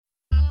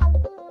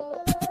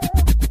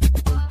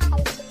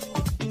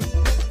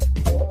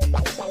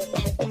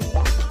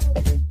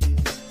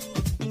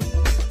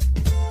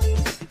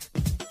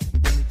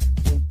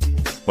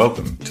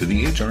Welcome to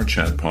the HR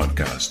Chat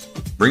podcast,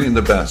 bringing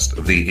the best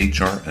of the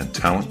HR and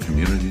talent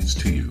communities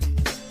to you.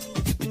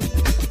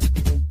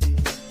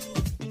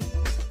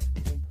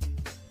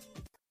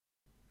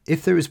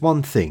 If there is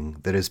one thing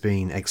that has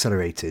been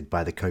accelerated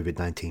by the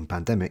COVID-19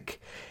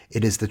 pandemic,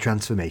 it is the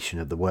transformation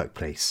of the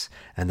workplace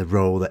and the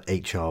role that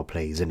HR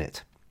plays in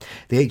it.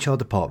 The HR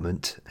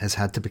department has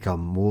had to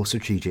become more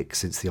strategic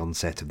since the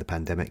onset of the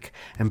pandemic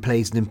and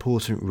plays an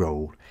important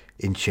role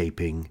in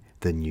shaping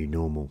the new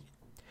normal.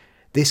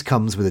 This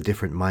comes with a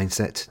different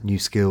mindset, new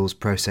skills,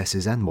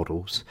 processes and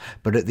models,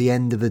 but at the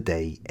end of the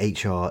day,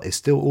 HR is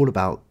still all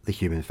about the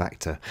human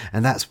factor,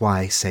 and that's why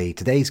I say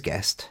today's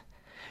guest,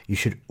 you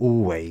should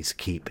always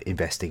keep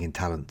investing in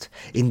talent.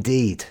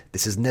 Indeed,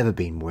 this has never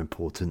been more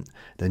important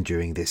than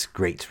during this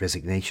great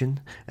resignation.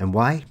 And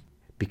why?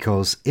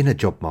 Because in a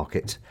job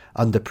market,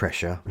 under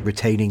pressure,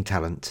 retaining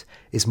talent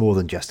is more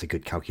than just a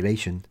good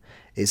calculation.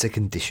 It's a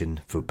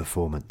condition for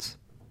performance.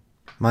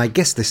 My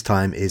guest this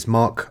time is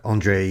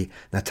Marc-André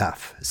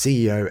Nataf,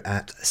 CEO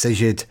at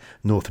Cegid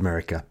North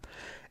America,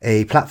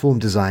 a platform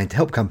designed to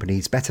help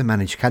companies better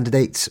manage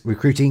candidates,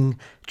 recruiting,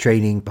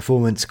 training,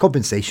 performance,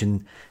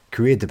 compensation,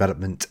 career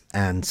development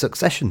and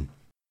succession.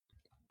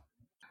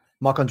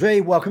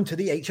 Marc-André, welcome to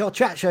the HR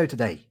Chat Show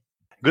today.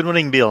 Good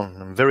morning, Bill.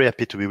 I'm very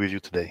happy to be with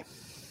you today.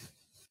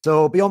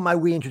 So beyond my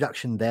wee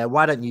introduction there,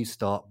 why don't you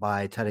start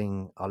by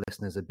telling our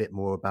listeners a bit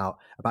more about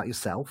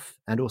yourself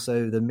and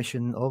also the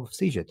mission of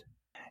Cegid?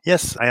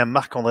 Yes, I am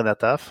Marc-André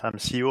Nataf. I'm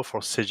CEO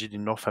for Cegid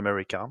in North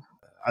America.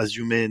 As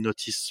you may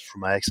notice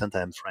from my accent,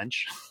 I am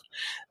French,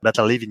 but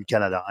I live in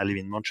Canada. I live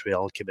in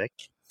Montreal, Quebec,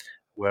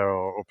 where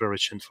our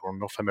operations for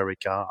North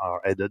America are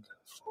headed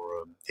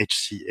for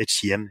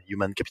HCM,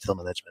 Human Capital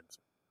Management.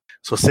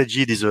 So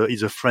Cegid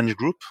is a French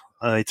group.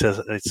 It's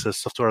a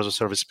software as a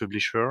service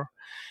publisher,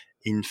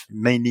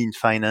 mainly in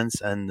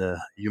finance and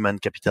human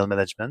capital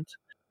management.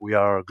 We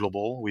are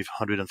global with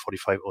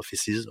 145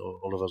 offices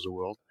all over the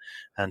world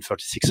and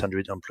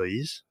 3,600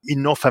 employees.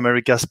 In North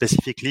America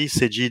specifically,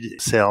 Cegid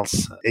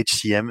sells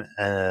HCM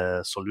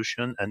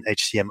solution and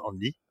HCM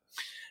only.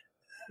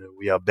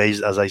 We are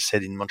based, as I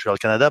said, in Montreal,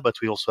 Canada, but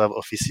we also have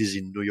offices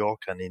in New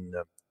York and in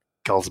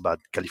Carlsbad,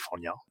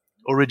 California.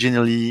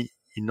 Originally,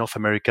 in North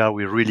America,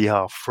 we really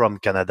are from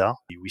Canada.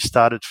 We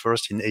started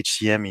first in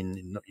HCM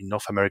in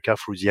North America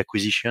through the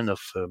acquisition of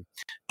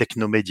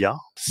Technomedia,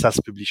 SaaS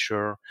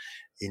publisher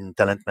in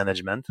talent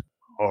management.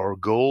 Our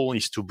goal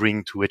is to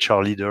bring to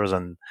HR leaders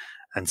and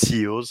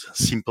CEOs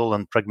simple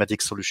and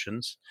pragmatic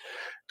solutions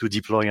to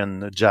deploy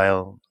an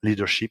agile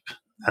leadership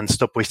and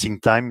stop wasting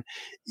time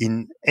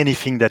in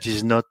anything that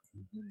is not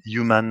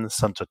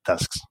human-centered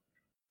tasks.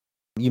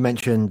 You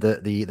mentioned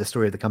that the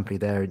story of the company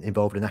there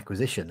involved an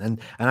acquisition, and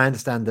I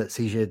understand that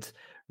Cegid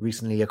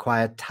recently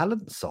acquired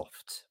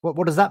Talentsoft.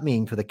 What does that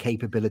mean for the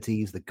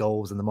capabilities, the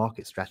goals, and the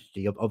market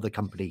strategy of the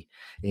company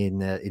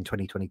in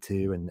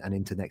 2022 and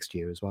into next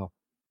year as well?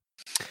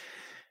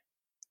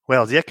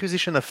 Well, the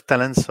acquisition of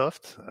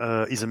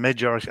Talentsoft is a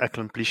major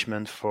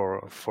accomplishment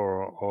for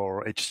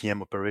our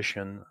HCM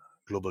operation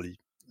globally.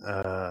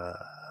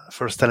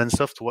 First,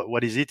 Talentsoft,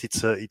 what is it?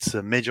 It's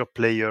a major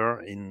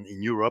player in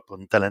Europe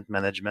on talent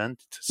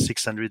management. It's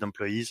 600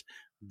 employees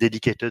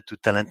dedicated to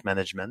talent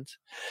management.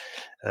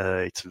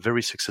 It's a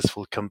very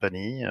successful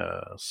company.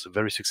 It's a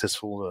very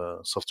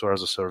successful software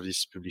as a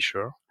service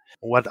publisher.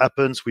 What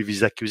happens with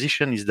this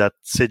acquisition is that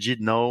Cegid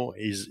now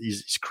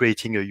is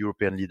creating a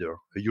European leader.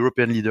 A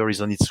European leader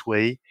is on its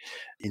way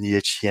in the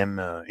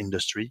HCM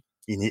industry,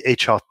 in the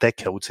HR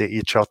tech, I would say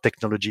HR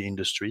technology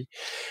industry.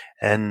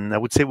 And I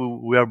would say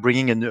we are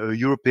bringing a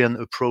European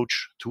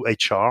approach to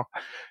HR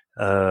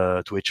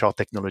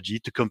technology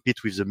to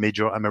compete with the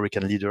major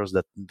American leaders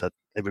that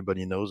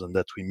everybody knows and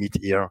that we meet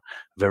here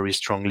very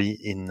strongly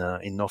in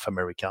North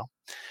America.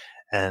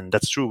 And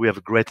that's true. We have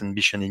a great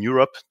ambition in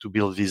Europe to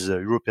build this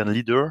European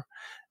leader,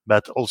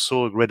 but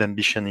also a great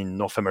ambition in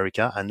North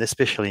America and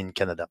especially in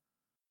Canada.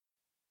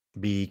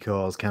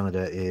 Because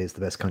Canada is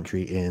the best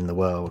country in the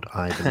world,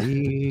 I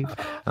believe.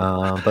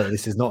 But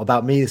this is not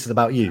about me. This is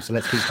about you. So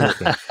let's keep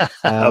talking.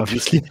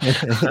 Obviously.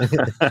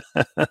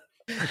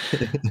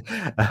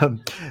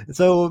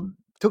 So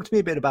talk to me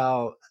a bit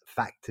about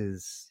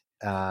factors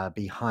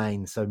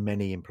behind so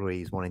many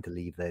employees wanting to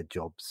leave their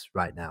jobs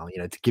right now,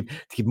 to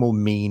give more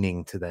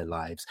meaning to their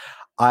lives.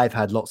 I've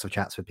had lots of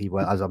chats with people,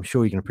 as I'm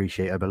sure you can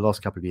appreciate, over the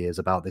last couple of years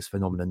about this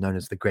phenomenon known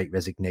as the Great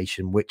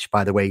Resignation, which,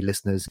 by the way,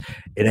 listeners,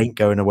 it ain't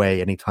going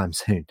away anytime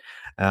soon.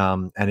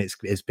 And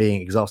it's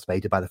being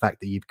exacerbated by the fact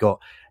that you've got,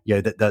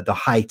 the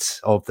height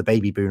of the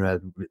baby boomer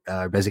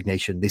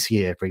resignation this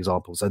year, for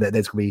example. So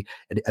there's going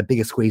to be a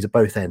bigger squeeze at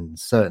both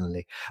ends,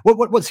 certainly.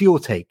 What's your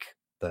take,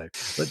 though?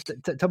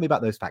 Tell me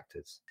about those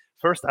factors.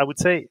 First, I would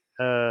say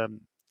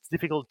it's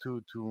difficult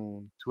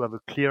to have a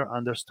clear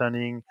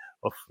understanding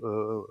of,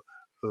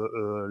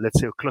 let's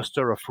say, a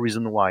cluster of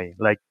reasons why.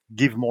 Like,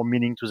 give more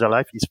meaning to their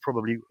life is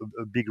probably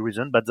a big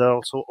reason, but there are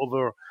also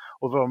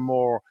other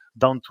more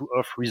down to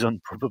earth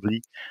reason,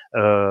 probably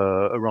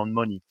around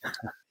money.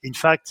 In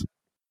fact,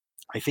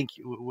 I think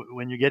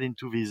when you get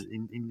into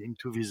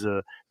this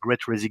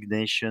great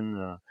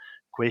resignation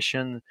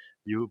question,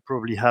 you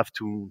probably have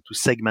to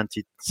segment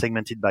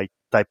it by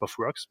type of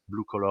works,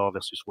 blue collar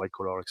versus white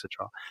collar,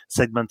 etc.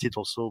 Segment it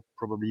also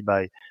probably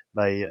by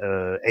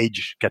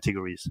age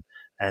categories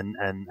and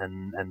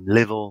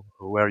level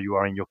where you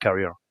are in your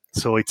career.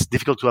 So it's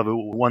difficult to have a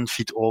one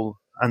fit all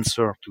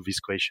answer to this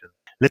question.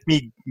 Let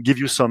me give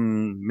you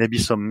some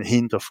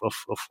hint of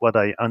what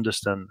I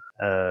understand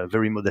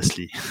very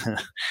modestly.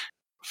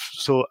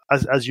 So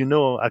as you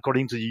know,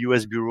 according to the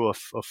US Bureau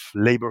of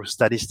Labor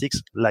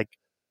Statistics,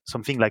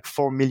 something like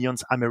 4 million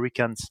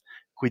Americans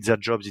quit their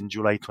jobs in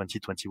July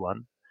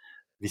 2021.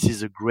 This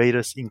is the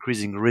greatest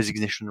increase in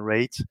resignation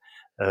rate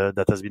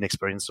that has been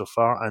experienced so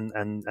far,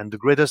 and the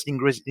greatest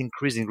increase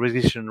in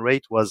resignation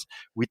rate was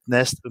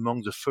witnessed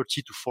among the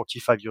 30 to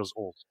 45 years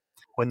old.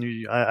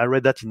 I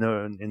read that in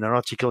an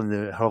article in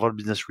the Harvard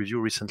Business Review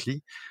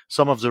recently.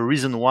 Some of the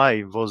reason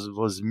why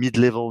was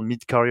mid-level,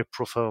 mid-career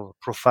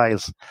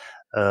profiles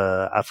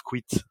have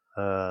quit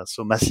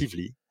so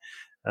massively.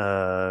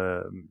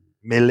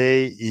 May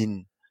lay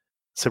in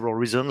several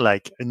reasons,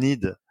 like a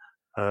need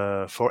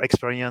for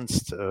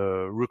experienced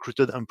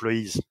recruited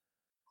employees.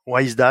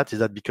 Why is that? Is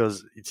that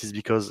because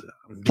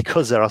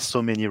there are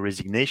so many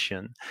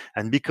resignations,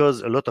 and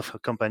because a lot of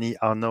companies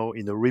are now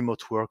in a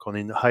remote work or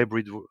in a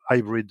hybrid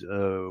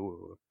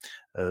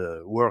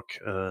work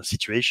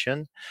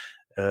situation.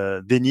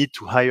 They need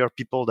to hire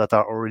people that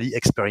are already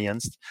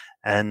experienced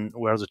and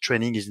where the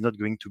training is not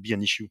going to be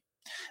an issue.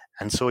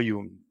 And so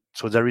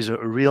there is a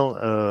real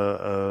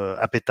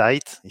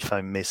appetite, if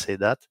I may say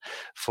that,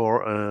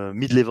 for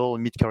mid-level,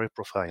 mid-career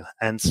profile,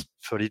 hence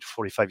 30 to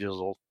 45 years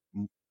old,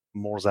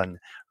 more than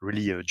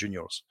really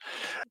juniors.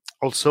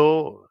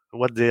 Also,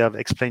 what they have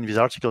explained in these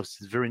articles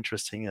is very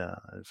interesting.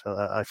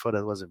 I thought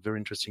that was a very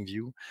interesting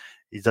view,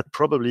 is that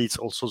probably it's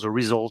also the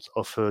result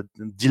of a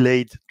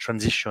delayed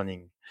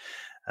transitioning.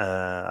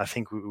 I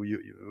think we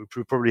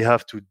probably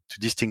have to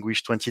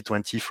distinguish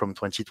 2020 from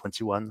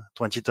 2021.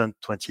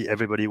 2020,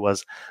 everybody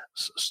was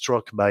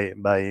struck by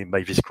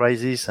this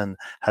crisis and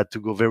had to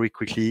go very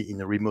quickly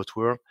in a remote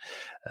world.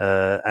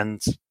 And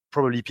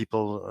probably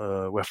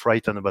people were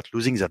frightened about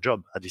losing their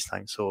job at this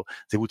time, so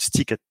they would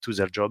stick to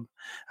their job.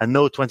 And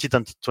now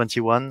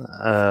 2021,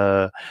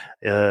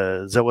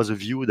 there was a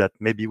view that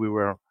maybe we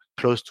were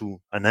close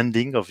to an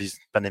ending of this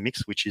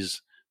pandemics, which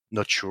is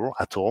not sure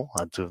at all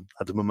at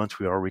the moment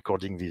we are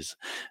recording this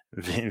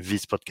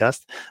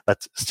podcast,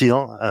 but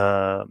still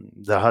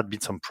there had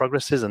been some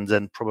progresses, and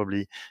then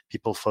probably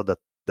people thought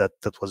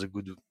that was a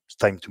good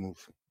time to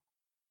move.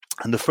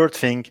 And the third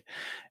thing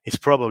is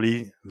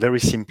probably very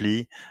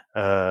simply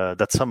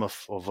that some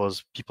of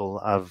those people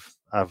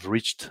have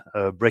reached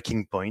a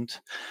breaking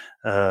point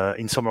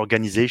in some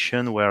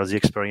organization where they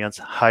experience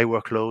high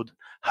workload,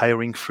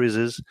 hiring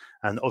freezes,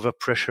 and other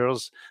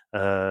pressures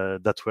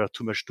that were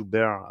too much to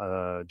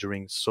bear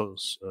during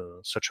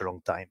such a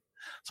long time.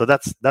 So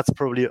that's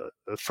probably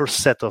a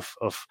first set of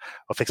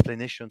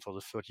explanation for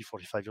the 30,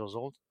 45 years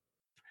old.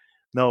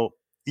 Now,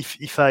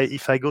 if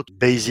I go to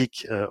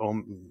basic,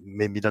 or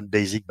maybe not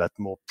basic, but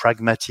more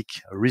pragmatic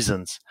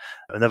reasons,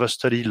 another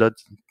study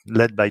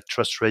led by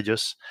Trust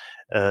Radius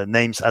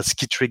names as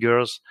key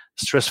triggers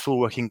stressful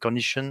working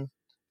condition,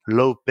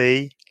 low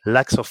pay,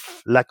 lack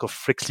of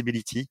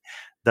flexibility,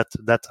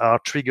 that are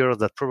triggers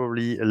that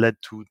probably led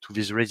to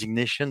this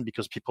resignation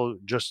because people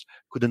just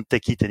couldn't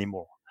take it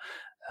anymore.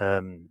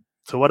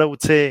 So what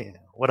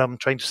I'm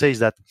trying to say is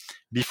that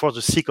before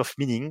the seek of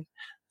meaning,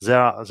 there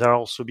are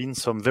also been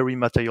some very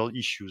material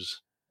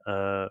issues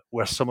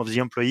where some of the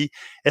employees,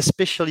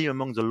 especially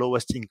among the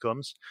lowest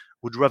incomes,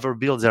 would rather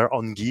build their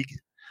own gig,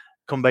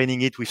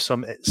 combining it with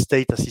some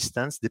state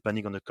assistance,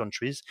 depending on the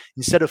countries,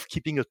 instead of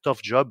keeping a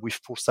tough job with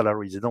poor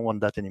salaries. They don't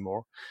want that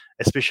anymore,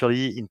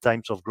 especially in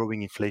times of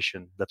growing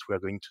inflation that we are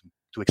going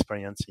to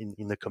experience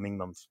in the coming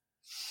months.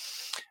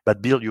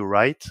 But Bill, you're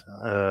right.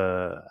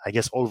 I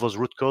guess all those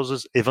root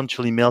causes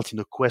eventually melt in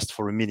the quest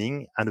for a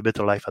meaning and a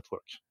better life at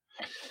work.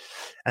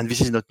 And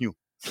this is not new.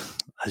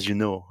 As you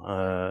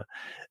know,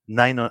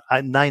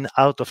 9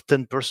 out of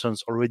 10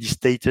 persons already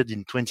stated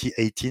in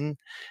 2018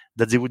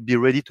 that they would be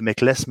ready to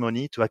make less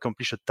money to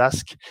accomplish a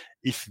task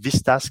if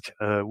this task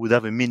would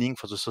have a meaning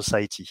for the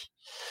society.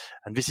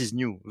 And this is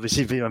new. This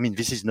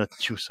is not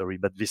new, sorry,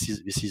 but this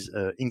is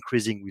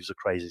increasing with the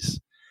crisis.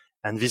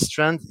 And this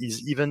trend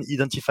is even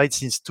identified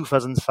since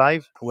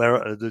 2005,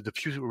 where the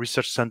Pew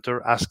Research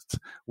Center asked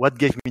what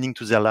gave meaning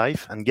to their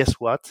life. And guess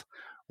what?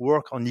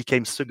 Work only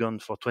came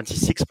second for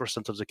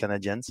 26% of the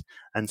Canadians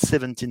and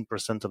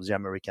 17% of the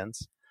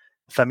Americans.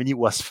 Family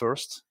was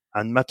first,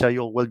 and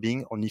material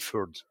well-being only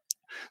third.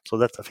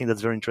 So I think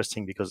that's very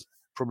interesting because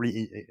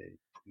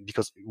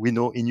we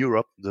know in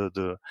Europe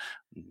the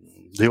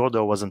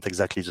order wasn't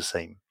exactly the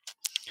same.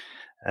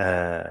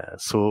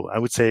 So I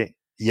would say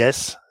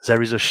yes,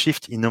 there is a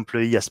shift in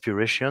employee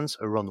aspirations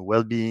around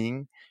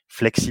well-being,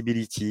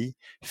 flexibility,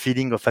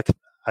 feeling of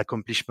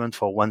accomplishment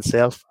for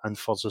oneself and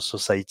for the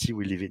society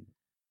we live in.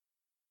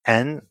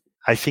 And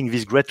I think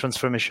this great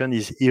transformation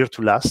is here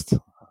to last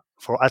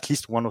for at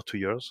least 1 or 2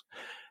 years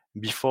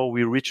before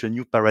we reach a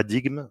new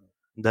paradigm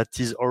that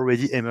is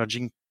already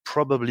emerging,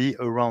 probably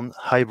around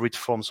hybrid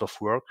forms of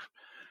work,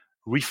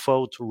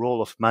 rethought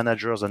role of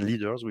managers and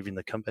leaders within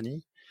the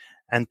company,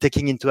 and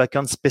taking into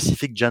account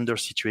specific gender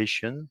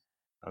situation.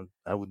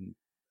 I would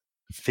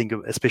think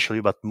especially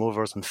about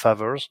mothers and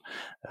fathers,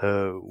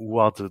 who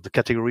are the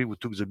category who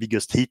took the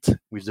biggest hit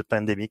with the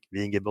pandemic,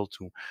 being able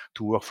to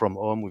work from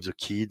home with the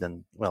kid.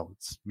 And well,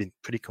 it's been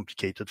pretty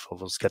complicated for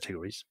those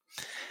categories.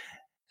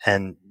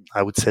 And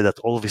I would say that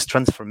all this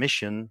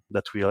transformation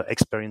that we are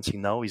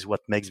experiencing now is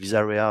what makes this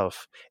area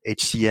of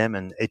HCM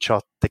and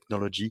HR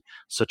technology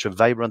such a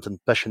vibrant and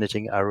passionate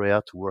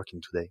area to work in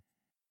today.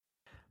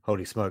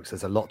 Holy smokes,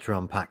 there's a lot to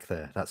unpack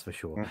there, that's for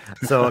sure.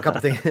 So a couple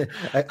of things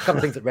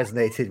that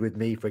resonated with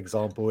me, for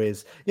example,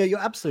 is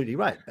you're absolutely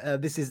right.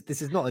 This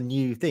is not a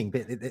new thing,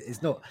 but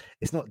it's not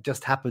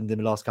just happened in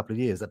the last couple of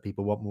years that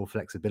people want more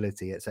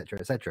flexibility, etc.,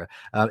 etc.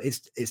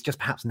 It's just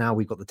perhaps now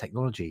we've got the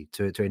technology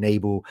to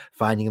enable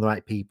finding the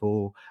right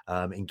people,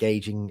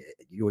 engaging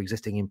your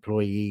existing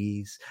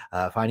employees,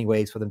 finding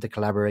ways for them to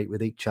collaborate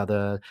with each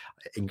other,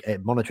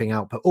 monitoring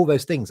output, all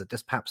those things that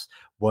just perhaps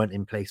weren't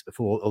in place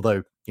before.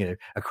 Although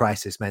a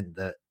crisis meant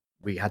that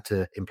we had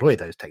to employ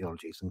those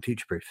technologies and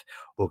future-proof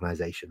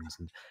organizations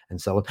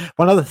and so on.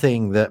 One other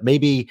thing that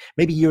maybe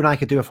you and I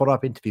could do a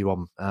follow-up interview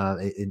on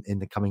in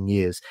the coming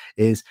years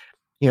is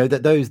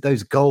that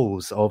those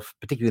goals of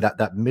particularly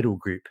that middle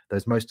group,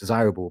 those most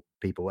desirable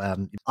people.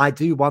 I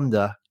do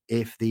wonder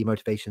if the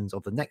motivations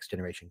of the next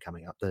generation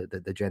coming up,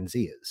 the Gen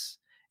Zers,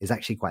 is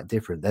actually quite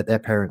different. Their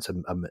parents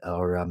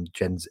are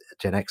Gen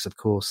X, of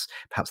course.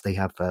 Perhaps they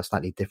have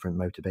slightly different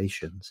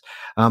motivations.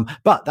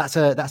 But that's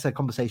a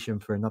conversation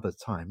for another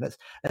time.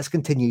 Let's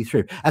continue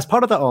through. As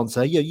part of that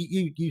answer,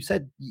 you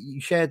said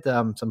you shared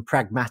some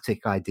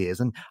pragmatic ideas,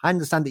 and I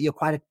understand that you're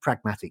quite a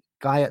pragmatic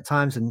guy at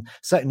times, and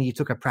certainly you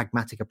took a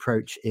pragmatic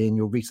approach in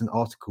your recent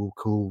article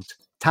called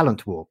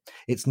Talent War.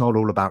 It's not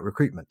all about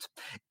recruitment.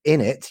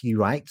 In it, you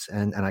write,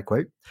 and I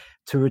quote,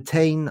 "To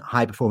retain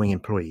high-performing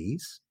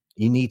employees,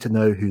 you need to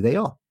know who they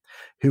are.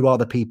 Who are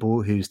the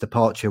people whose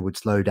departure would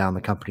slow down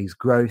the company's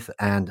growth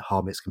and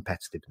harm its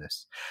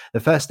competitiveness?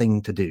 The first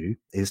thing to do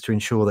is to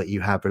ensure that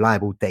you have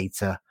reliable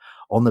data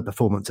on the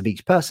performance of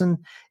each person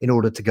in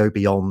order to go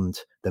beyond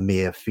the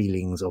mere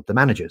feelings of the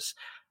managers."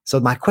 So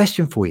my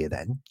question for you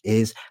then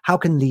is, how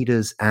can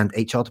leaders and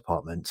HR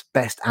departments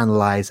best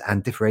analyze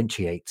and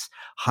differentiate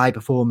high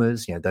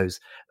performers, those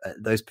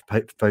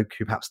folk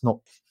who perhaps not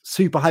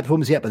super high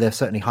performers yet, but they're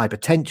certainly high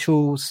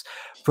potentials,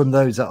 from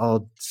those that are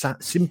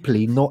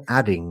simply not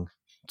adding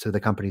to the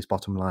company's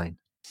bottom line?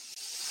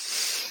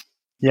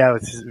 Yeah,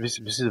 this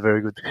is a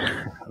very good,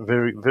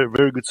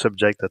 very good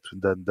subject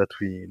that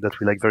we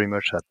like very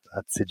much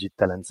at Cegid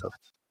Talentsoft.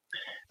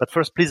 But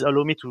first, please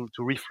allow me to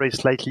rephrase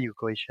slightly your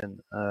question.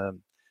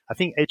 I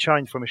think HR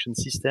information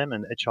system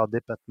and HR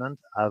department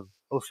have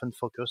often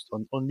focused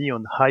only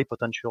on high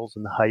potentials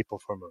and high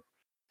performers,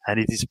 and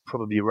it is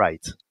probably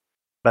right.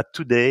 But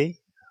today,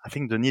 I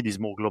think the need is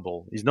more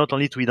global. It's not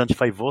only to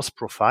identify those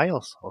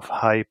profiles of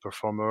high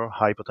performer,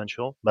 high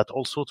potential, but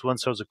also to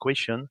answer the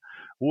question,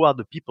 who are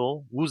the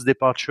people whose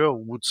departure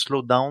would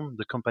slow down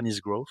the company's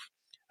growth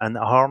and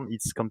harm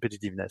its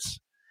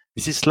competitiveness?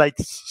 This is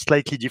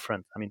slightly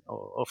different. I mean,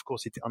 of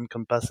course, it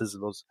encompasses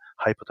those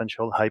high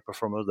potential, high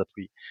performers that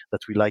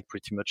we like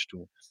pretty much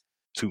to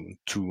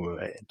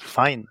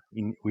find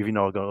within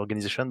our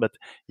organization, but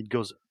it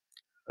goes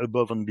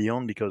above and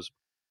beyond, because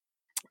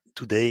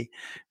today,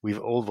 with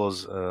all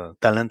those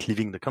talent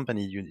leaving the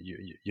company,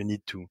 you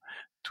need to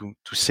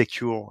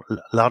secure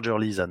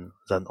largely than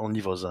only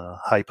those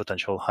high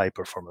potential, high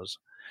performers.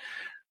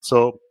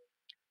 So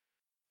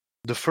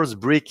the first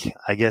brick,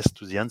 I guess,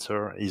 to the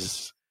answer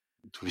is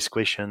to this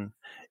question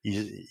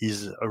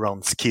is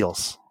around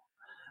skills.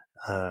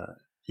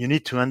 You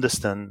need to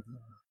understand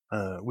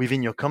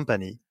within your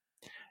company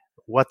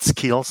what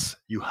skills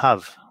you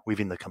have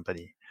within the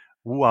company.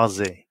 Who are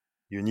they?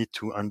 You need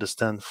to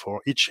understand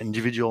for each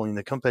individual in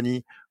the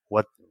company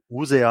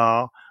who they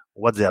are,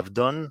 what they have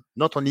done,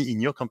 not only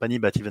in your company,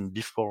 but even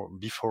before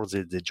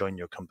they join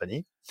your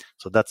company.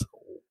 So that's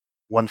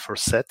one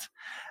first set.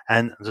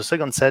 And the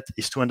second set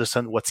is to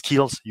understand what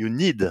skills you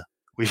need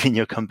within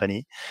your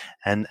company.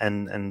 And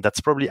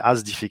that's probably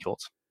as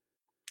difficult,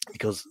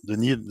 because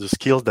the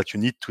skills that you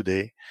need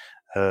today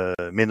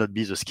may not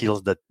be the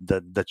skills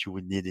that you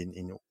would need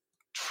in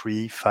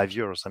 3-5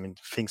 years. I mean,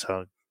 things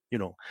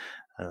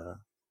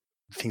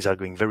are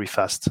going very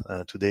fast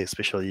today,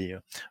 especially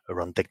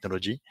around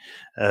technology.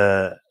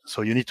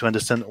 So you need to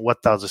understand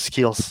what are the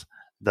skills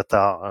that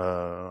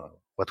are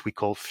what we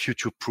call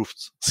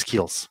future-proofed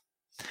skills.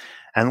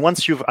 And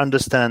once you've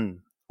understood,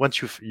 what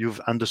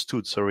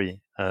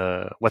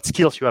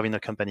skills you have in a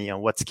company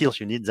and what skills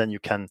you need, then you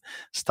can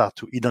start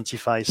to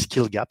identify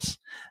skill gaps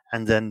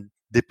and then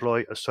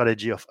deploy a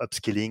strategy of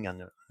upskilling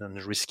and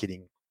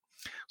reskilling.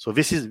 So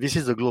this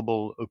is the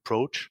global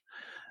approach.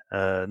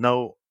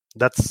 Now,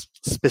 That's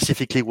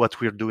specifically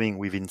what we're doing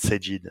within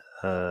Cegid,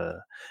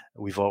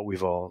 with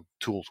our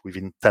tools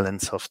within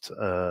Talentsoft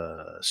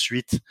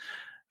suite.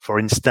 For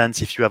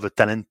instance, if you have a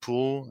talent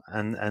pool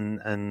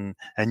and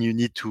you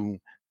need to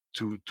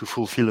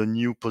fulfill a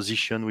new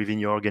position within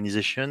your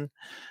organization,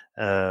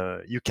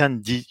 you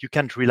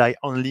can't rely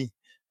only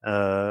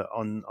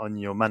on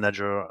your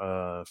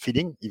manager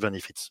feeding, even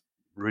if it's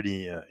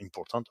really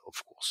important,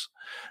 of course.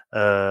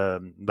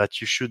 But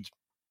you should,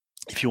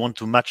 if you want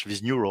to match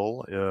this new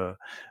role,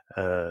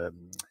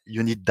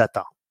 you need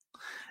data,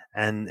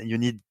 and you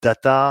need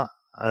data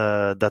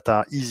that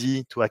are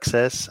easy to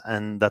access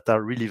and that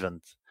are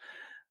relevant.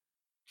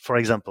 For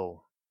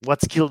example,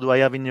 what skill do I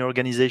have in your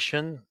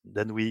organization?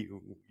 Then we,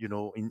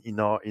 in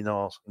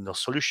our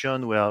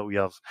solution, where we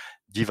have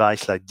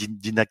device like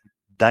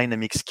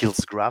dynamic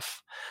skills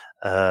graph,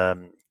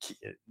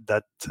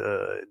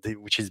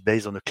 which is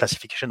based on a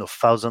classification of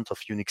thousands of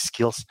unique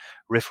skills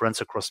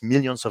referenced across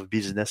millions of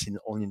business in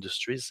all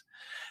industries,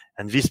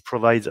 and this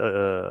provides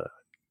the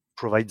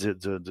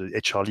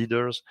HR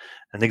leaders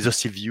an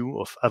exhaustive view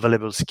of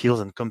available skills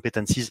and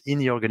competencies in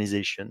the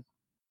organization,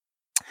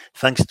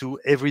 thanks to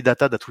every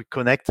data that we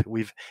connect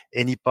with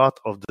any part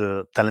of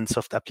the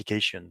Talentsoft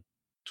application,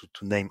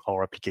 to name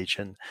our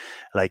application,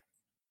 like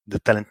the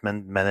talent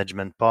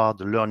management part,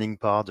 the learning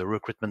part, the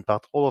recruitment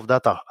part. All of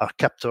that are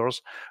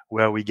captors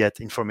where we get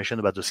information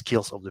about the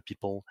skills of the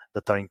people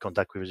that are in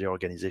contact with the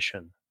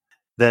organization.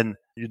 Then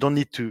you don't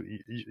need to,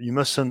 you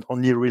mustn't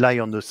only rely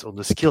on the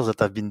skills that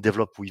have been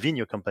developed within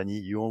your company.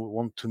 You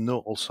want to know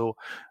also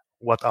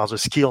what are the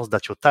skills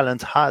that your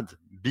talent had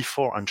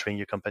before entering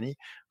your company.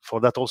 For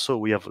that also,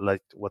 we have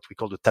like what we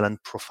call the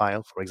talent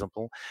profile, for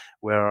example,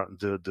 where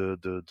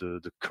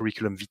the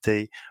curriculum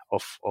vitae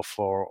of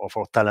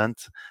our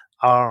talent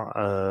are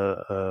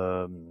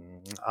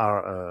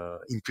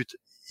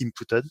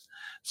inputted,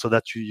 so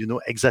that you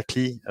know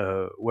exactly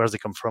where they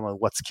come from and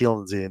what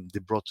skills they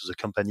brought to the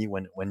company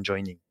when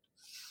joining.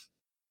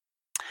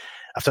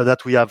 After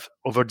that, we have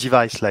other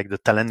devices like the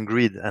talent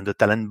grid and the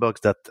talent box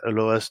that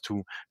allow us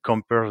to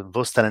compare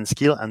those talent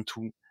skills and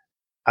to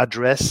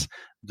address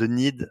the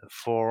need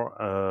for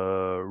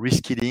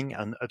reskilling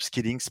and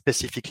upskilling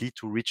specifically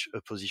to reach a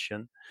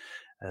position,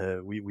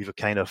 with a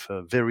kind of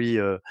very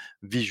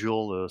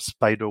visual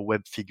spider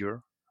web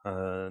figure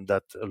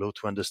that allow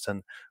to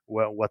understand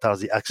what are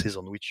the axes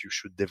on which you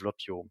should develop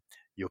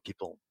your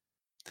people.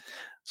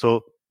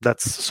 So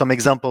that's some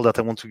example that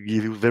I want to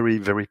give you, very,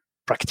 very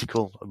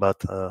practical,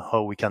 about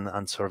how we can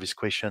answer this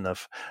question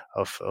of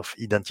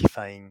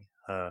identifying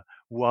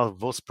who are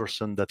those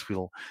persons that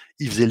will,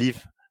 if they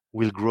leave,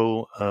 will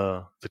grow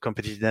the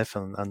competitiveness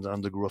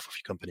and the growth of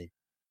your company.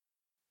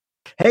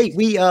 Hey,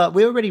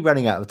 we're already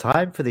running out of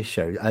time for this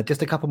show.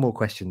 Just a couple more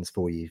questions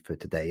for you for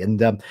today, and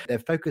they're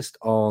focused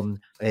on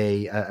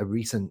a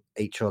recent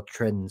HR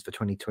Trends for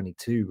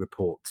 2022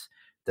 report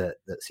that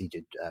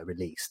Cegid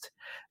released.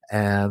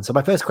 So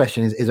my first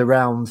question is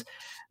around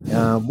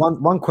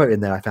one quote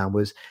in there I found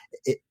was,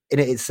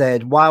 it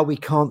said, while we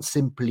can't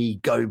simply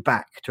go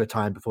back to a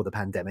time before the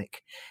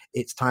pandemic,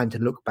 it's time to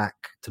look back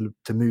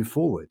to move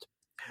forward.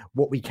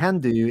 What we can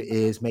do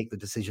is make the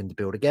decision to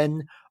build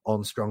again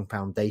on strong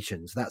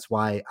foundations. That's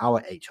why our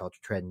HR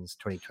Trends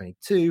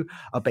 2022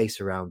 are based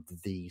around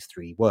these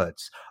three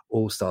words,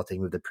 all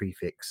starting with the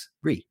prefix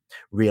re.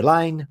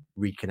 Realign,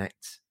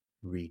 reconnect,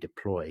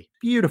 redeploy.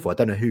 Beautiful. I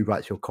don't know who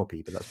writes your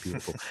copy, but that's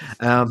beautiful.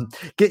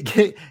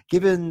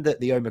 Given that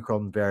the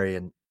Omicron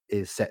variant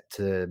is set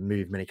to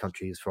move many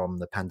countries from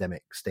the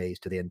pandemic stage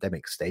to the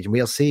endemic stage, and we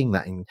are seeing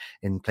that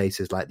in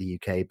places like the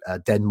UK.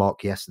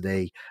 Denmark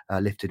yesterday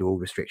lifted all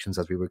restrictions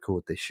as we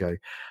record this show.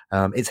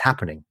 It's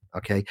happening.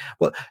 Okay,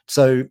 well,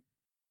 so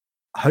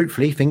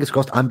hopefully, fingers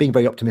crossed, I'm being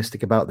very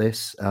optimistic about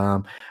this.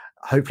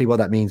 Hopefully what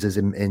that means is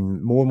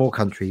in more and more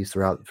countries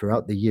throughout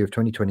the year of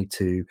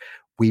 2022,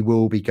 we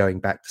will be going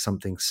back to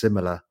something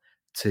similar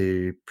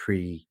to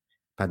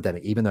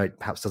pre-pandemic, even though it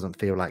perhaps doesn't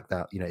feel like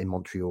that, in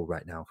Montreal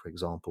right now, for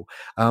example.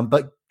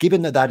 But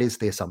given that is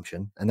the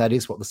assumption, and that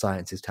is what the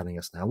science is telling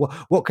us now,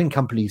 what can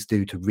companies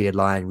do to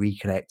realign,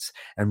 reconnect,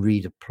 and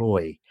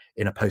redeploy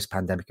in a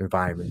post-pandemic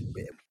environment?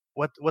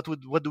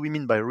 What do we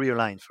mean by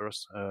realign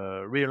first?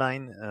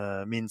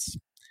 Realign means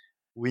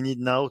we need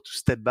now to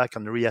step back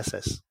and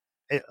reassess.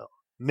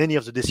 Many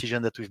of the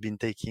decisions that we've been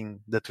taking,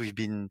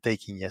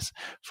 yes,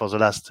 for the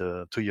last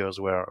 2 years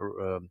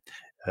were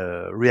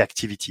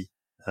reactivity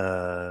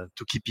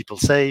to keep people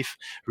safe,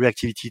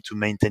 reactivity to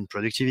maintain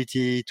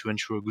productivity, to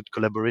ensure good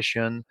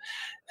collaboration,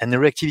 and the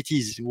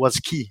reactivity was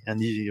key. And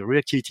the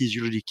reactivity is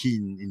usually key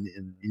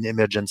in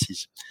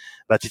emergencies,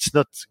 but it's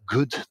not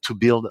good to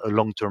build a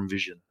long-term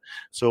vision.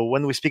 So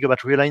when we speak about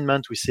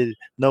realignment, we say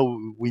no,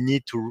 we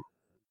need to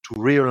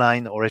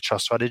realign our HR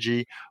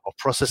strategy, our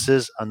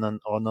processes, and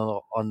on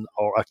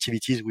our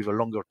activities with a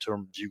longer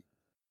term view.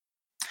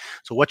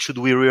 So what should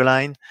we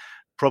realign?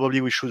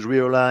 Probably we should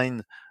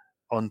realign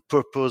on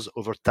purpose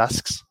over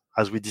tasks.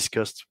 as we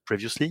discussed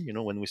previously,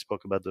 when we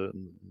spoke about the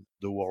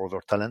war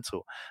over talent.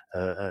 So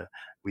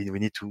we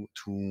need to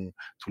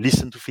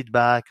listen to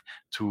feedback,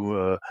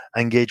 to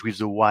engage with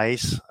the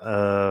whys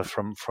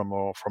from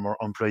our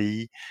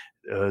employee,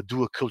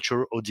 do a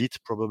culture audit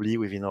probably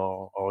within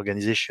our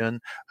organization,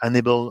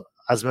 enable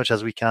as much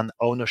as we can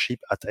ownership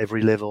at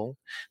every level.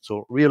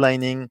 So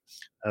realigning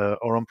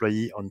our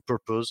employee on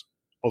purpose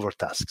over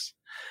tasks.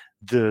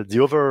 The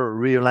other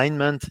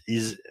realignment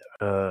is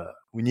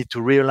we need to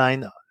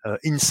realign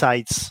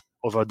insights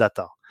over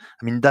data.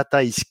 I mean, data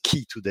is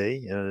key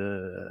today.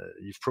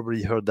 You've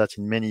probably heard that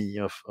in many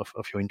of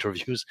your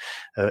interviews.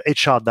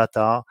 HR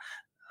data,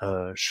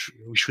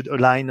 we should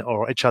align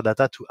our HR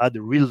data to add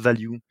real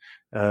value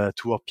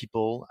to our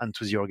people and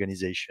to the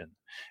organization.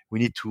 We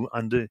need to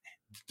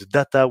the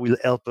data will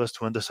help us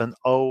to understand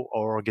how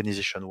our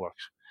organization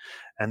works.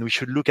 And we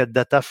should look at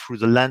data through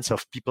the lens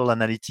of people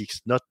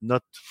analytics, not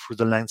through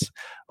the lens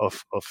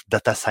of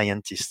data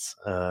scientists.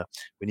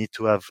 We need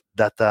to have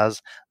data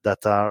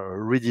that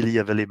are readily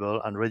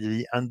available and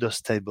readily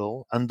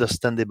understandable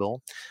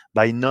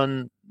by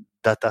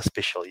non-data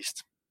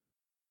specialists.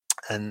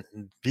 And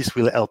this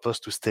will help us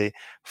to stay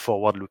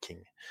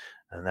forward-looking.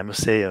 And I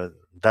must say,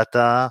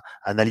 data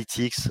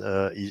analytics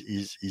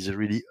is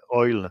really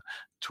oil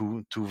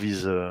to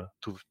this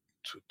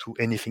to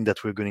anything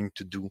that we're going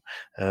to do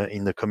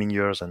in the coming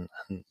years, and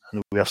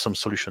we have some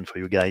solution for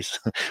you guys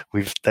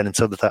with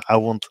Talentsoft that I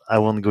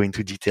won't go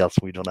into details.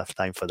 We don't have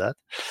time for that.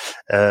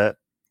 The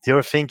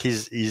other thing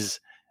is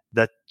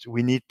that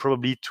we need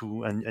probably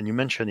to, and you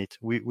mentioned it,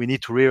 we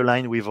need to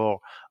realign with our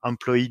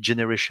employee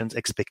generation's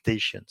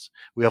expectations.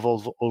 We have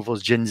all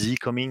those Gen Z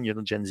coming,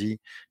 Gen Z,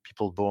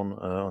 people born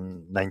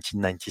on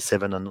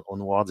 1997 and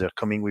onward, they're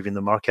coming within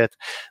the market.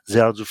 They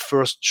are the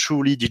first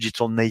truly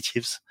digital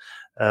natives.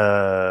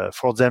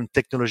 For them,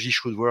 technology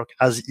should work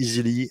as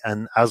easily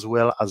and as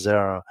well as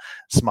their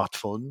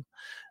smartphone,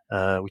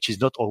 which is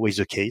not always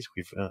the case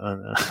with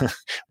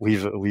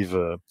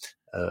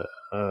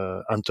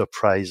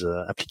enterprise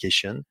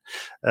application.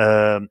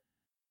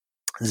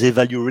 They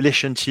value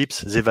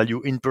relationships, they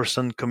value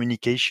in-person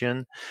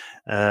communication.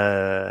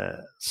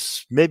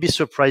 Maybe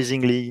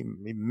surprisingly,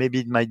 maybe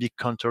it might be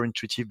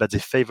counterintuitive, but they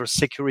favor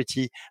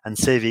security and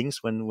savings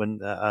when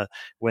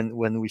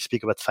we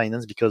speak about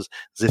finance, because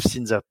they've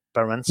seen their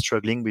parents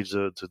struggling with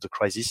the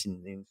crisis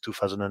in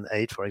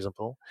 2008, for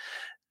example.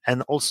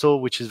 And also,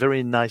 which is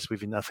very nice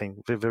within, I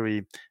think,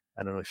 very,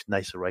 I don't know if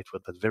nice is the right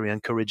word, but very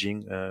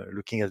encouraging,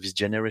 looking at this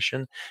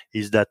generation,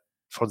 is that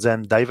for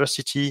them,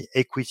 diversity,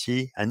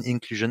 equity, and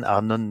inclusion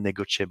are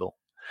non-negotiable.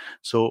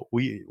 So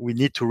we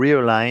need to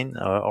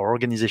realign our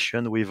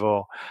organization with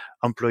our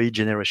employee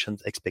generation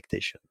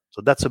expectation.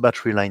 So that's about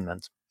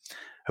realignment.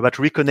 About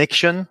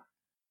reconnection,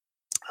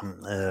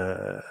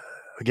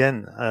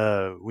 again,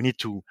 we need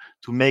to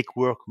make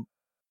work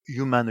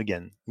human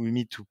again. We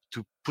need to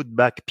put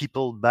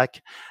people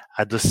back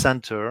at the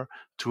center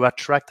to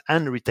attract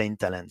and retain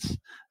talents.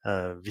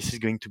 This is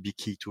going to be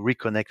key to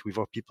reconnect with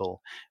our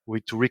people,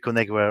 to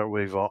reconnect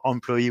with our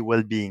employee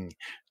well-being,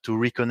 to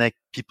reconnect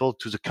people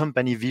to the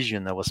company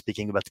vision. I was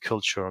speaking about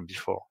culture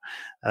before.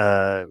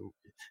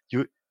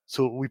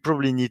 So we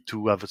probably need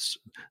to have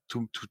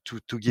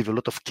to give a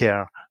lot of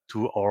care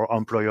to our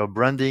employer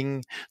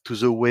branding, to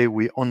the way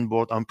we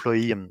onboard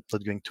employee. I'm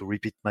not going to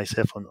repeat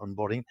myself on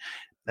onboarding.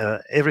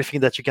 Everything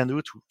that you can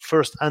do to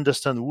first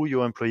understand who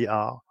your employee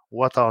are,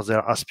 what are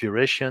their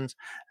aspirations,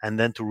 and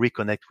then to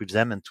reconnect with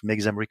them and to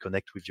make them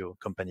reconnect with your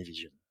company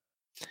vision.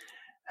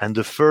 And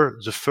the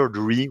third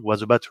re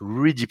was about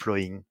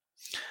redeploying.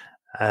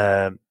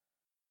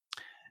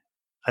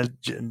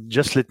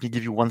 Just let me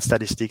give you one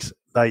statistics.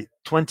 By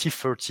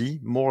 2030,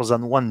 more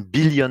than 1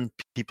 billion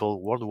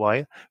people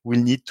worldwide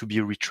will need to be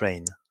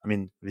retrained. I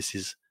mean, this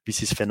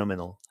is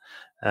phenomenal.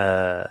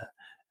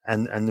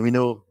 And we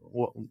know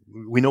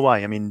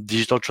why. I mean,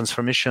 digital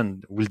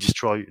transformation will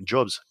destroy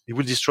jobs. It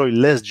will destroy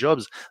less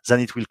jobs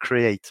than it will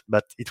create,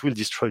 but it will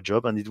destroy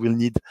jobs, and it will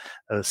need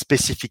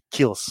specific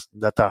skills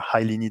that are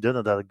highly needed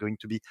and that are going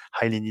to be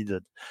highly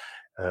needed.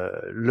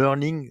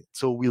 Learning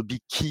will be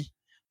key.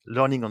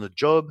 Learning on the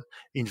job,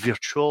 in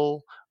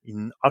virtual,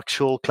 in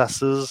actual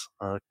classes,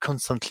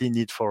 constantly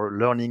need for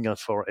learning and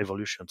for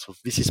evolution. So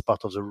this is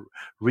part of the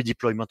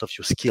redeployment of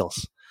your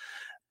skills.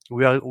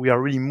 We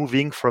are really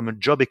moving from a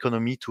job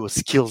economy to a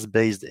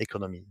skills-based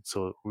economy.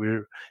 So if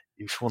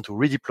you want to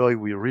redeploy,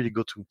 we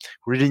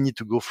really need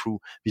to go through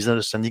this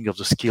understanding of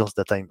the skills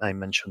that I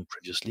mentioned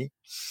previously.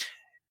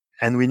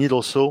 And we need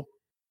also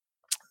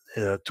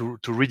to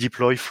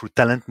redeploy through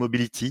talent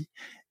mobility.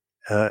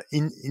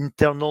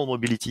 Internal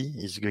mobility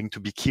is going to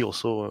be key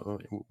also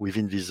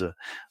within this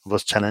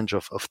challenge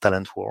of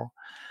talent war.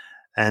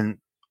 And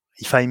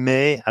if I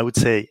may, I would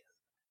say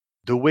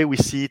the way we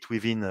see it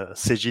within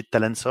Cegid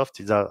Talentsoft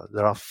is that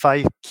there are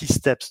 5 key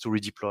steps to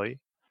redeploy.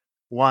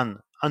 1,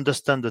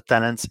 understand the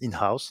talents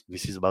in-house.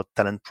 This is about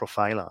talent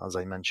profile, as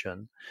I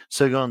mentioned.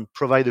 2nd,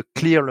 provide a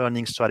clear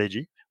learning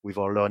strategy with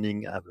our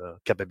learning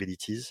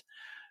capabilities.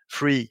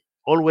 3,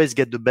 always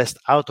get the best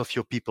out of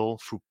your people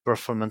through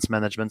performance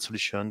management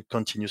solution,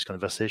 continuous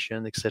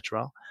conversation,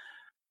 etc.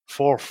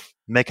 Fourth,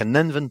 make an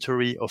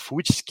inventory of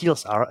which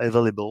skills are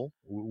available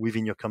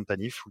within your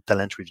company through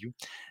talent review.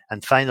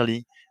 And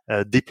finally,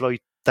 deploy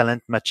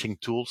talent matching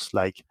tools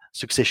like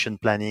succession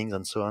planning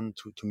and so on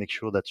to make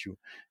sure that you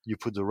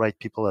put the right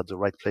people at the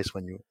right place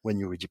when you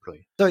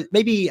redeploy. So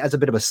maybe as a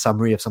bit of a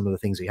summary of some of the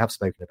things we have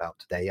spoken about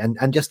today,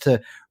 and just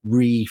to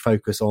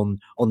refocus on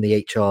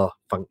the HR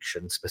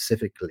function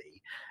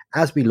specifically,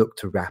 as we look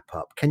to wrap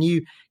up, can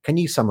you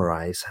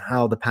summarize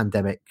how the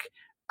pandemic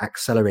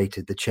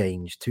accelerated the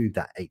change to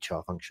that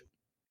HR function?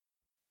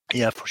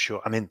 Yeah, for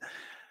sure. I mean,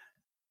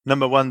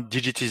 number one,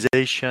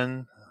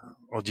 digitization,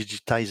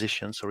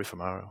 sorry for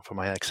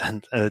my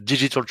accent.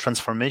 Digital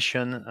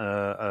transformation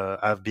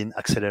have been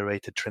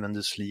accelerated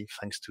tremendously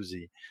thanks to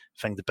the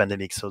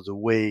pandemic. So the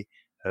way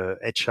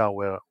HR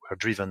were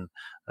driven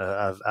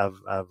have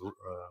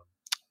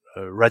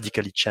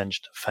radically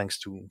changed thanks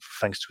to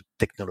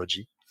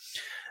technology.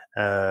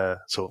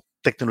 So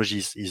technology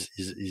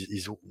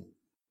is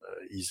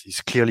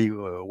clearly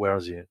where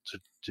the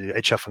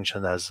HR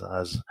function has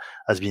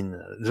been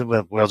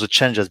where the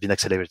change has been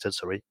accelerated.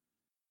 Sorry.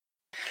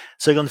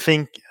 Second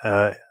thing,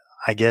 I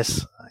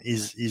guess,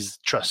 is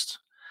trust.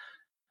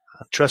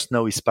 Trust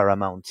now is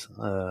paramount,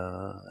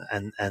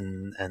 and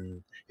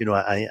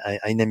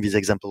I name this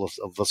example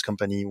of those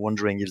company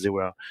wondering if they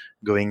were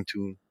going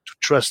to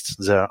trust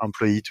their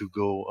employee to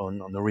go on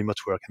a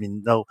remote work. I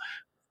mean, now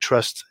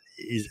trust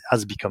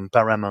has become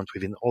paramount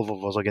within all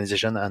of those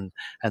organizations,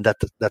 and that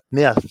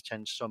may have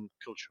changed some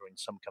culture in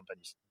some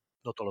companies.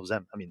 Not all of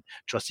them. I mean,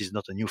 trust is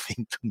not a new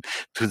thing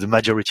to the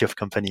majority of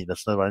companies.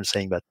 That's not what I'm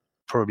saying, but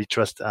probably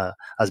trust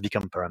has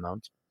become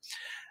paramount.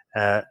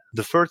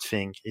 The third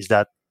thing is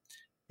that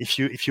if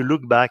you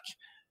look back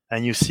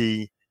and you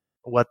see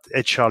what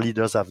HR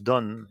leaders have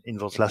done in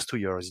those last 2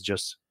 years, it's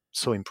just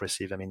so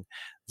impressive. I mean,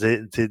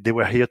 they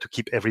were here to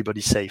keep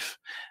everybody safe.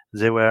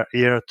 They were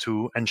here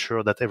to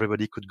ensure that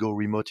everybody could go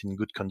remote in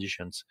good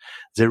conditions.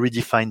 They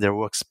redefined their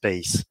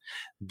workspace.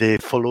 They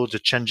followed the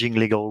changing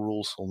legal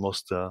rules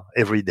almost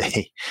every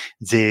day.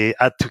 They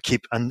had to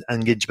keep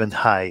engagement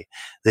high.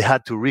 They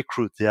had to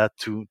recruit. They had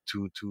to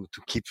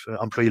keep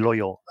employee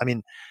loyal. I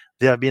mean,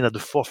 they have been at the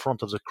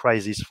forefront of the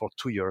crisis for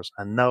 2 years.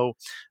 And now,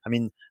 I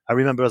mean, I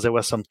remember there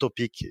was some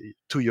topic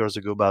 2 years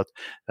ago about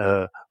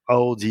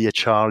how the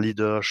HR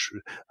leaders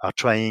are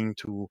trying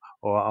to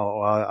or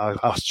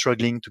are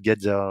struggling to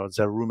get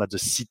their room at the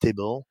C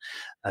table.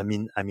 I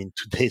mean,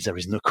 today there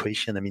is no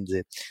question. I mean,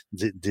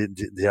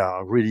 they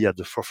are really at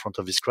the forefront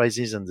of this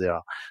crisis, and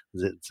their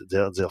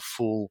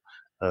full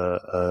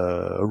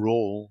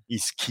role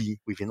is key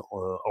within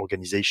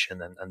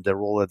organization, and their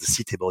role at the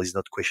C table is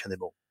not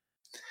questionable.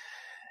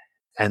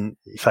 And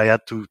if I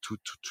had to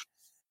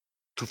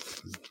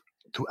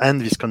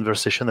end this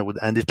conversation, I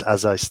would end it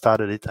as I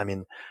started it. I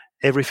mean,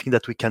 everything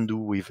that we can do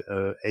with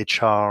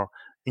HR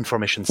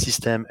information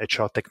system,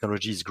 HR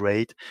technology is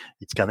great.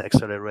 It can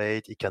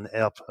accelerate. It can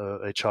help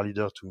HR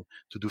leader to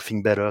do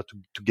things better,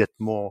 to get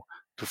more,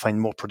 to find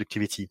more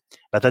productivity.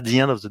 But at the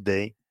end of the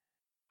day,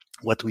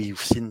 what we've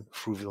seen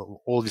through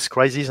all this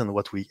crisis and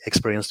what we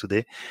experience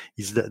today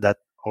is that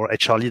our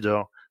HR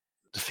leader,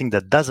 the thing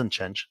that doesn't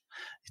change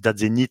is that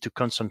they need to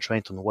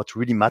concentrate on what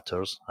really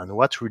matters, and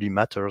what really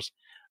matters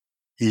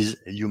is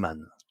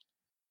human.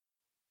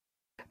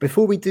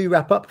 Before we do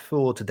wrap up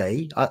for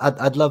today,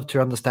 I'd love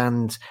to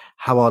understand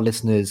how our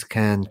listeners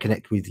can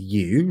connect with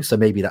you. So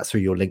maybe that's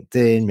through your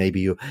LinkedIn, maybe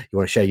you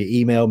want to share your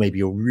email, maybe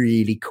you're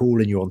really cool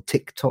and you're on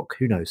TikTok,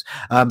 who knows?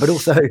 But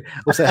also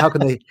how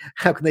can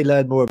they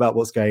learn more about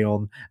what's going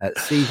on at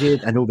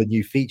Cegid and all the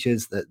new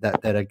features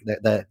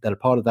that are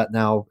part of that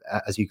now,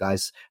 as you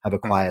guys have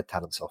acquired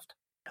Talentsoft?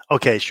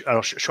 Okay,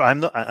 sure. I'm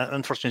not.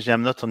 Unfortunately,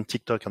 I'm not on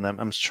TikTok, and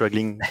I'm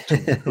struggling to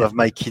have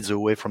my kids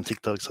away from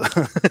TikTok. So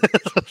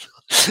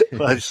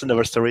well, it's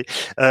another story.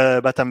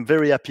 But I'm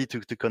very happy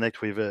to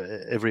connect with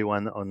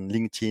everyone on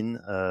LinkedIn.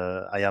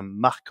 I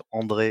am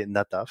Marc-André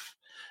Nataf.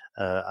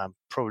 I'm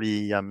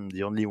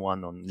the only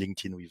one on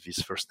LinkedIn with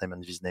this first name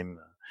and this name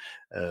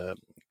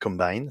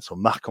combined. So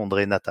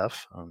Marc-André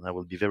Nataf, and I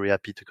will be very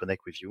happy to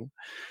connect with you.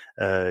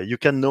 You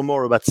can know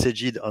more about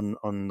Cegid on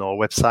our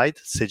website,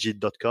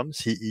 cegid.com,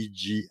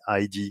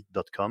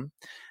 cegid.com.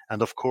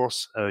 And of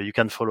course, you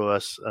can follow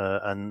us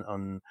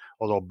on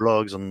all our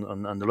blogs,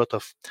 on a lot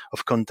of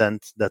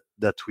content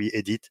that we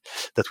edit,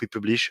 that we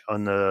publish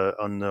on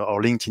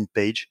our LinkedIn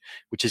page,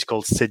 which is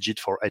called Cegid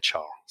for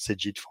HR.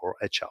 Cegid for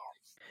HR.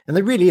 And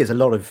there really is a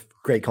lot of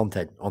great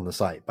content on the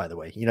site, by the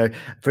way. You know,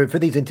 for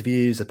these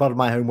interviews, as part of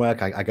my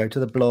homework, I go to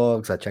the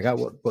blogs, I check out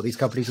what these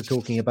companies are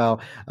talking about.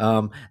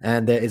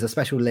 And there is a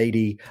special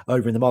lady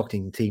over in the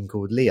marketing team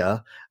called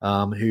Leah,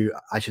 who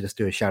I should just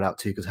do a shout out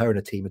to, because her and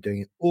her team are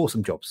doing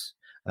awesome jobs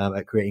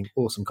at creating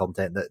awesome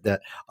content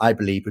that I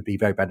believe would be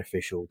very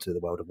beneficial to the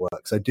world of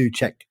work. So do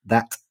check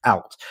that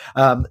out.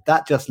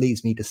 That just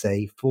leaves me to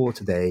say for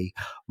today,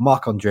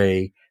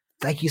 Marc-André,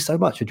 thank you so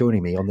much for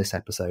joining me on this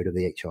episode of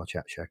the HR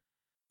Chat Show.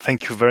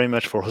 Thank you very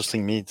much for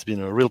hosting me. It's been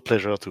a real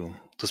pleasure to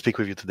speak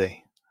with you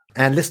today.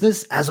 And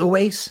listeners, as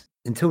always,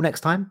 until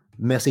next time,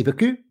 merci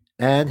beaucoup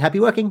and happy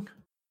working.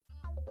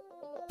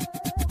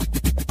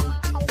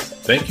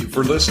 Thank you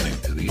for listening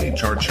to the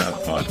HR Chat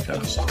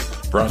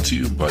podcast, brought to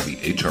you by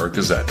the HR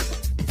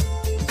Gazette.